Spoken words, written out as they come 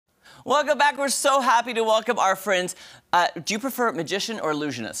Welcome back. We're so happy to welcome our friends. Do you prefer magician or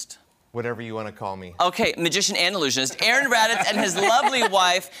illusionist? Whatever you want to call me. Okay, magician and illusionist. Aaron Radatz and his lovely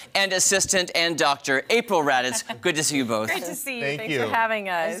wife and assistant and doctor, April Radatz. Good to see you both. Great to see you. Thanks for having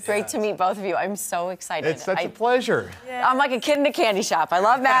us. It's great to meet both of you. I'm so excited. It's such a pleasure. Yeah. I'm like a kid in a candy shop. I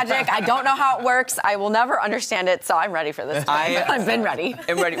love magic. I don't know how it works. I will never understand it, so I'm ready for this. I've been ready.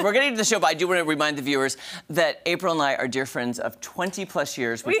 I'm ready. We're getting to the show, but I do want to remind the viewers that April and I are dear friends of 20-plus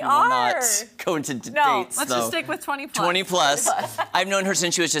years, which we will not go into dates, let's just stick with 20-plus. 20-plus. I've known her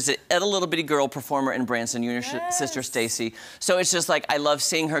since she was just a little bitty girl performer in Branson, you and your sister Stacy. So it's just like I love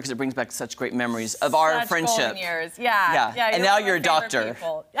seeing her because it brings back such great memories of our friendship. Golden years. Yeah. And now you're a doctor.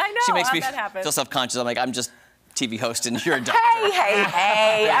 I know. She makes me that feel self-conscious. I'm like, I'm just TV host and you're a doctor.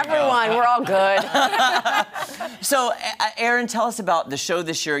 Hey, everyone, we're all good. So, Aaron, tell us about the show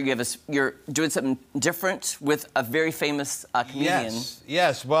this year. You're doing something different with a very famous comedian.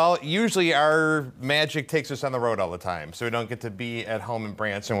 Yes. Well, usually our magic takes us on the road all the time, so we don't get to be at home in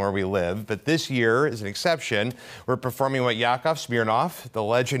Branson where we live. But this year is an exception. We're performing with Yakov Smirnoff, the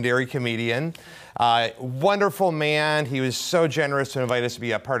legendary comedian. Wonderful man. He was so generous to invite us to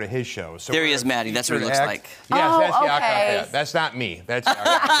be a part of his show. So there he is, Maddie. That's what he looks like. Yes, that's okay. Yakov. That's not me. That's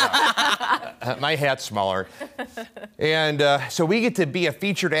my hat's smaller. And so we get to be a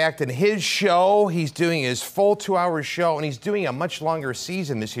featured act in his show. He's doing his full 2-hour show, and he's doing a much longer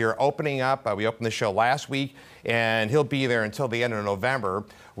season this year, opening up. We opened the show last week, and he'll be there until the end of November.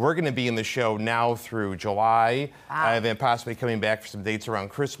 We're going to be in the show now through July, and then possibly coming back for some dates around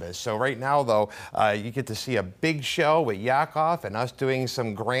Christmas. So right now, though, you get to see a big show with Yakov and us doing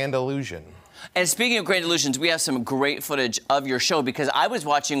some grand illusion. And speaking of grand illusions, we have some great footage of your show because I was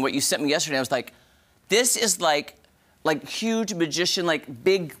watching what you sent me yesterday. I was like, this is like huge magician, like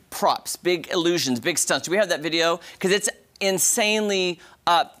big props, big illusions, big stunts. Do we have that video? Because it's insanely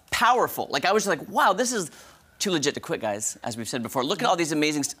powerful. Like I was just like, wow, this is too legit to quit, guys, as we've said before. Look at all these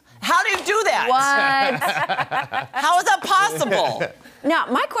amazing How do you do that? What? How is that possible? Now,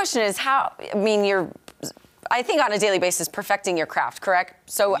 my question is you're, I think on a daily basis, perfecting your craft,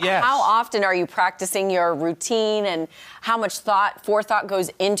 correct? So yes. How often are you practicing your routine and how much forethought goes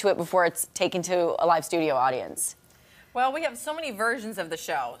into it before it's taken to a live studio audience? Well, we have so many versions of the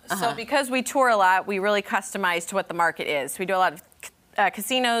show. So because we tour a lot, we really customize to what the market is. We do a lot of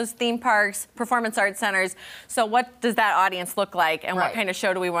casinos, theme parks, performance arts centers. So what does that audience look like and what kind of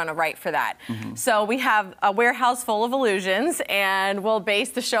show do we want to write for that? So we have a warehouse full of illusions and we'll base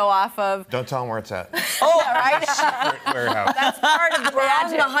the show off of... Don't tell them where it's at. Oh, right? Secret warehouse. That's part of the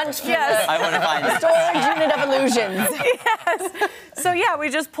magic. On the hunt for I want to find the storage unit of illusions. Yes. So yeah, we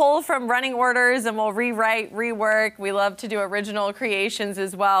just pull from running orders and we'll rewrite, rework. We love to do original creations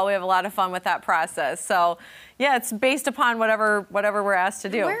as well. We have a lot of fun with that process. So yeah, it's based upon whatever we're asked to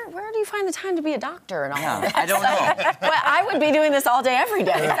do. Where do you find the time to be a doctor and all that? I don't know. But I would be doing this all day, every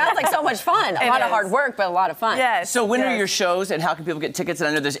day. It sounds like so much fun. A lot of hard work, but a lot of fun. Yes. So when are your shows and how can people get tickets? And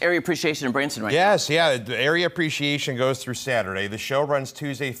I know there's Area Appreciation in Branson right now. Yes, yeah. The Area Appreciation goes through Saturday. The show runs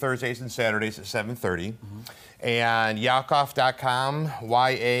Tuesday, Thursdays, and Saturdays at 7:30. And Yakov.com,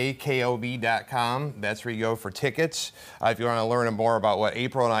 YAKOV.com. That's where you go for tickets. If you want to learn more about what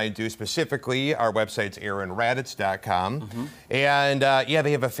April and I do specifically, our website's AaronRadatz.com. And yeah,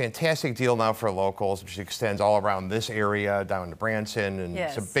 they have a fantastic deal now for locals, which extends all around this area, down to Branson, and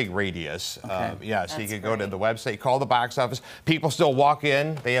it's a big radius. Yeah, so you can go to the website, call the box office. People still walk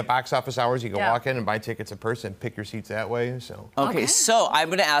in. They have box office hours. You can walk in and buy tickets in person, pick your seats that way. So. Okay, so I'm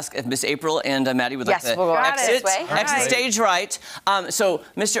going to ask if Miss April and Maddie would like to exit stage right. So,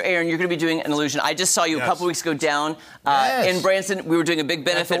 Mr. Aaron, you're going to be doing an illusion. I just saw you a couple weeks ago down in Branson. We were doing a big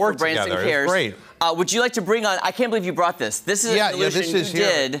benefit for Branson Cares. Great. Would you like to bring on, I can't believe you brought this. This is an illusion you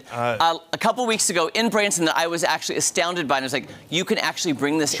did a couple weeks ago in Branson that I was actually astounded by. And I was like, you can actually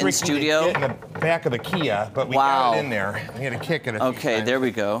bring this in studio? In the back of the Kia, but we got it in there. We had to kick it a few times. There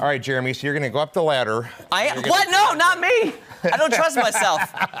we go. All right, Jeremy, so you're going to go up the ladder. What? No, not me. I don't trust myself.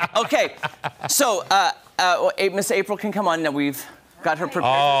 Okay, so Miss April can come on now. We've got her prepared.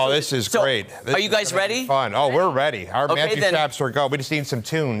 Oh, this is great. Are you guys ready? Fun. Oh, we're ready. Our magic shops are go. We just need some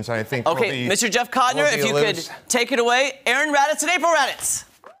tunes, I think. Okay, Mr. Jeff Codner, if you could take it away. Aaron Radatz and April Radatz.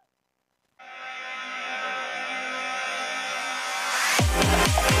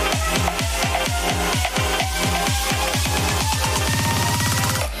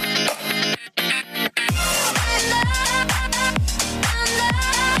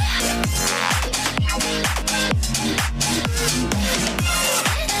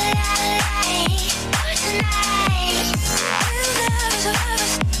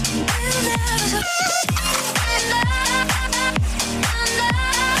 I'm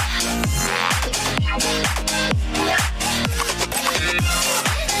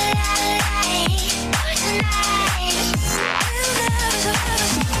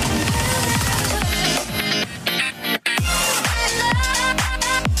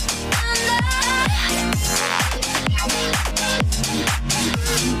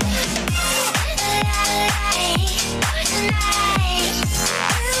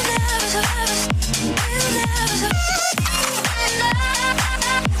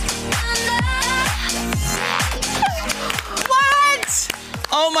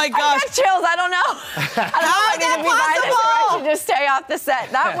Oh my I gosh. got chills. I don't know. I don't know if I need to be by this or I should just stay off the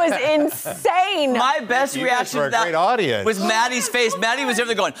set. That was insane. My best You reaction were to a that great audience. was Maddie's face. Maddie was over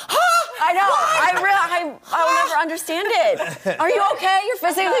there going, "Ah!" I know. I will never understand it. Are you okay? You're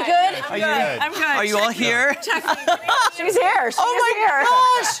physically good? Are you good? I'm good. Are you all here? She's here. She's here.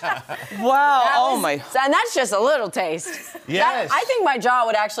 Gosh. Wow. Oh my. And that's just a little taste. Yes. I think my jaw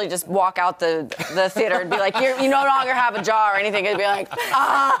would actually just walk out the theater and be like, you no longer have a jaw or anything. It'd be like,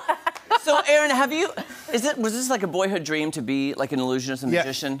 ah. So, Aaron, was this like a boyhood dream to be like an illusionist and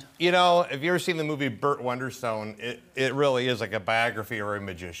magician? You know, have you ever seen the movie Burt Wonderstone? It really is like a biography or a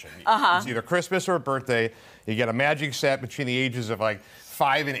magician. It's either Christmas or a birthday. You get a magic set between the ages of like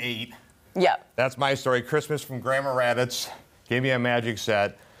 5 and 8. Yep. That's my story. Christmas from Grandma Radatz gave me a magic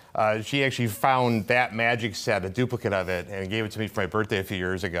set. She actually found that magic set, a duplicate of it, and gave it to me for my birthday a few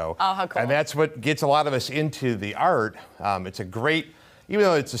years ago. Oh, how cool. And that's what gets a lot of us into the art. It's a great, even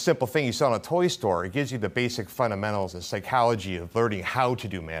though it's a simple thing you sell in a toy store, it gives you the basic fundamentals and psychology of learning how to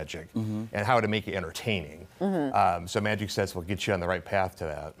do magic and how to make it entertaining. So magic sets will get you on the right path to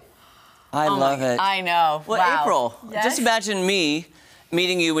that. I love it. I know. Well, wow. April, Yes? just imagine me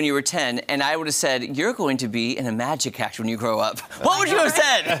meeting you when you were 10, and I would have said, you're going to be in a magic act when you grow up. What would you have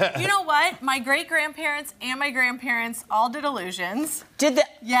said? You know what? My great-grandparents and my grandparents all did illusions. Did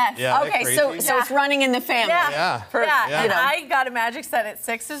that? Yes. Yeah. Okay, That so crazy? it's running in the family. Yeah. Yeah. And I got a magic set at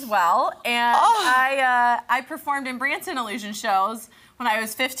 6 as well. And I performed in Branson illusion shows when I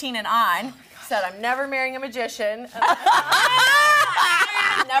was 15 and on. Said I'm never marrying a magician.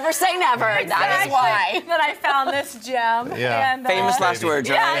 Never say never. That is why. That I found this gem. Yeah. And, Famous last words,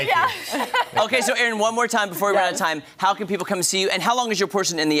 right? Yeah. Okay, so Aaron, one more time before we run out of time, how can people come see you? And how long is your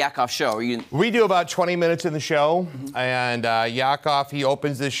portion in the Yakov show? Are you... We do about 20 minutes in the show, and Yakov, he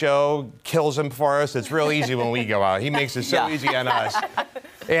opens the show, kills him for us. It's real easy when we go out. He makes it so easy on us.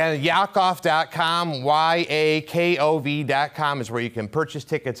 And Yakov.com, YAKOV.com is where you can purchase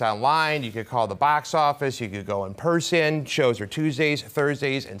tickets online. You can call the box office. You could go in person. Shows are Tuesdays,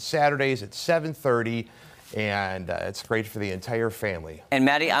 Thursdays, and Saturdays at 7:30. And it's great for the entire family. And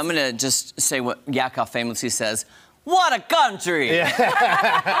Maddie, I'm going to just say what Yakov famously says. What a country! Yeah.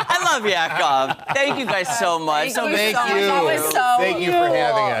 I love Yakov. Thank you guys so much. Thank you Thank so much. you. That was so Thank you for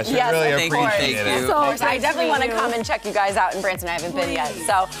having us. Yes, we really thank you, appreciate thank it. you. So I definitely want to come and check you guys out in Branson. I haven't been yet.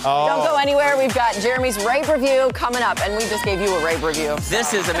 So don't go anywhere. We've got Jeremy's rave review coming up, and we just gave you a rave review.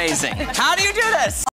 This is amazing. How do you do this?